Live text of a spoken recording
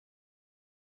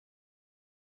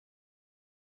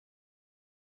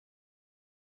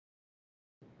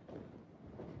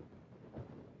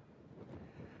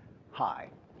Hi,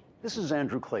 this is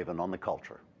Andrew Klavan on The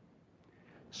Culture.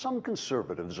 Some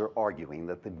conservatives are arguing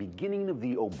that the beginning of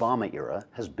the Obama era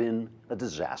has been a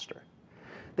disaster.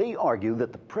 They argue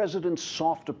that the president's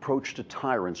soft approach to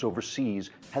tyrants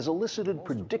overseas has elicited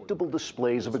predictable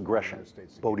displays of aggression,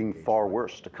 boding far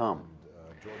worse to come.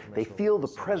 They feel the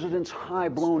president's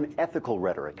high-blown ethical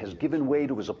rhetoric has given way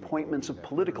to his appointments of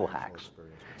political hacks.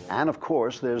 And of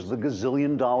course, there's the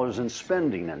gazillion dollars in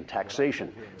spending and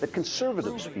taxation that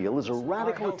conservatives feel is a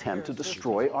radical attempt to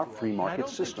destroy our free market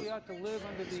system.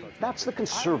 That's the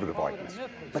conservative argument.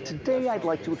 But today I'd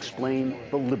like to explain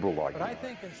the liberal argument.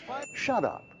 Shut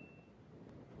up.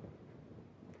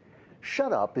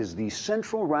 Shut up is the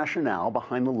central rationale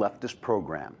behind the leftist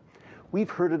program. We've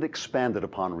heard it expanded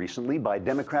upon recently by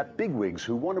Democrat bigwigs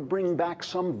who want to bring back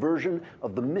some version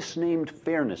of the misnamed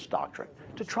fairness doctrine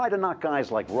to try to knock guys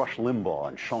like Rush Limbaugh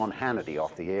and Sean Hannity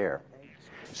off the air.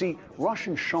 See, Rush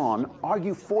and Sean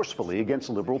argue forcefully against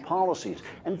liberal policies,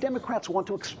 and Democrats want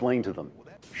to explain to them,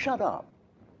 shut up.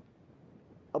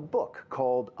 A book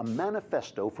called A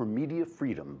Manifesto for Media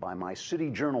Freedom by my City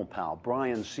Journal pal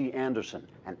Brian C. Anderson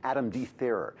and Adam D.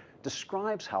 Thayer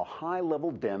describes how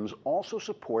high-level Dems also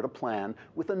support a plan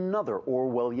with another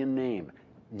Orwellian name,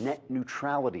 net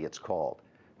neutrality it's called,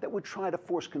 that would try to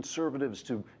force conservatives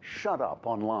to shut up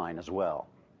online as well.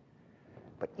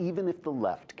 But even if the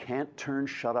left can't turn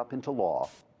shut up into law,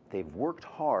 they've worked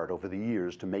hard over the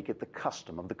years to make it the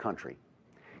custom of the country.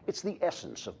 It's the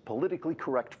essence of politically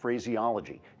correct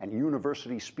phraseology and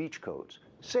university speech codes.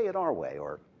 Say it our way,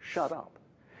 or shut up.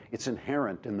 It's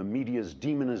inherent in the media's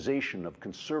demonization of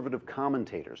conservative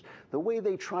commentators, the way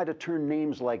they try to turn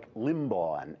names like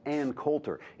Limbaugh and Ann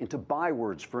Coulter into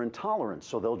bywords for intolerance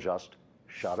so they'll just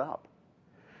shut up.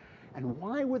 And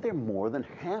why were there more than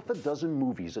half a dozen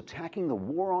movies attacking the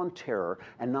war on terror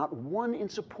and not one in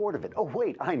support of it? Oh,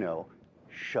 wait, I know.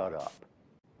 Shut up.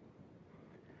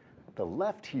 The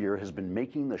left here has been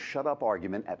making the shut up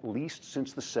argument at least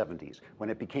since the 70s, when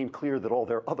it became clear that all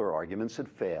their other arguments had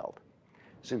failed.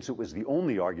 Since it was the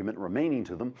only argument remaining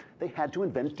to them, they had to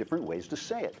invent different ways to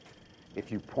say it.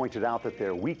 If you pointed out that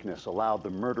their weakness allowed the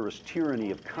murderous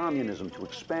tyranny of communism to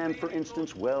expand, for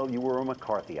instance, well, you were a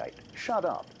McCarthyite. Shut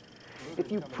up.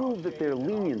 If you proved that their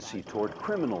leniency toward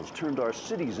criminals turned our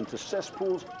cities into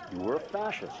cesspools, you were a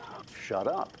fascist. Shut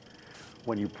up.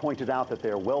 When you pointed out that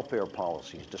their welfare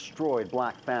policies destroyed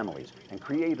black families and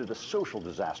created a social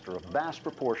disaster of vast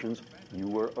proportions, you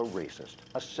were a racist,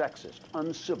 a sexist,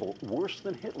 uncivil, worse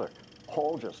than Hitler.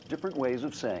 All just different ways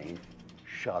of saying,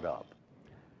 shut up.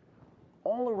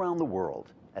 All around the world,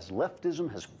 as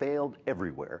leftism has failed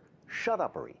everywhere,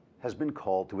 shut-uppery has been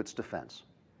called to its defense.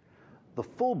 The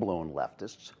full-blown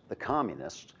leftists, the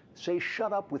communists, say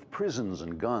shut up with prisons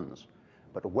and guns.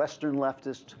 But Western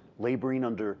leftists, laboring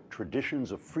under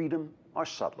traditions of freedom, are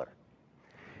subtler.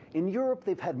 In Europe,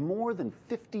 they've had more than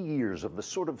 50 years of the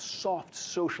sort of soft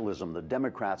socialism the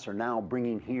Democrats are now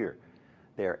bringing here.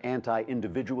 Their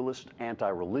anti-individualist,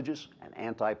 anti-religious, and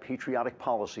anti-patriotic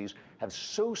policies have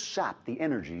so sapped the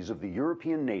energies of the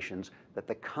European nations that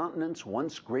the continent's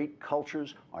once great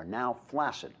cultures are now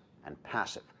flaccid and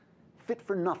passive, fit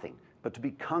for nothing but to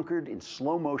be conquered in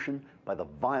slow motion by the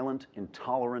violent,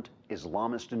 intolerant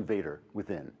Islamist invader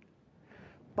within.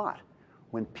 But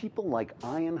when people like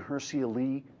Ayaan Hirsi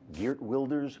Ali, Geert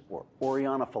Wilders, or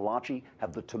Oriana Fallaci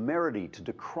have the temerity to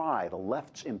decry the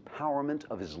left's empowerment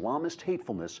of Islamist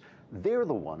hatefulness, they're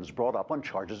the ones brought up on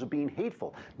charges of being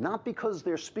hateful, not because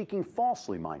they're speaking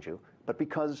falsely, mind you, but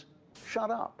because shut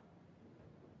up.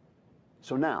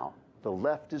 So now, the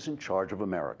left is in charge of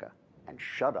America, and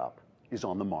shut up is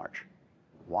on the march.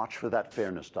 Watch for that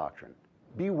fairness doctrine.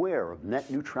 Beware of net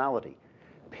neutrality.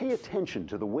 Pay attention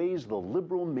to the ways the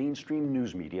liberal mainstream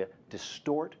news media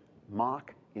distort,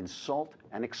 mock, insult,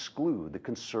 and exclude the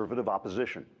conservative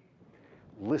opposition.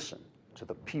 Listen to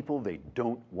the people they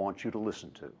don't want you to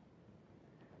listen to.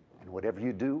 And whatever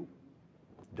you do,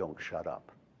 don't shut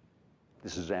up.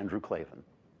 This is Andrew Klavan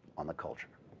on The Culture.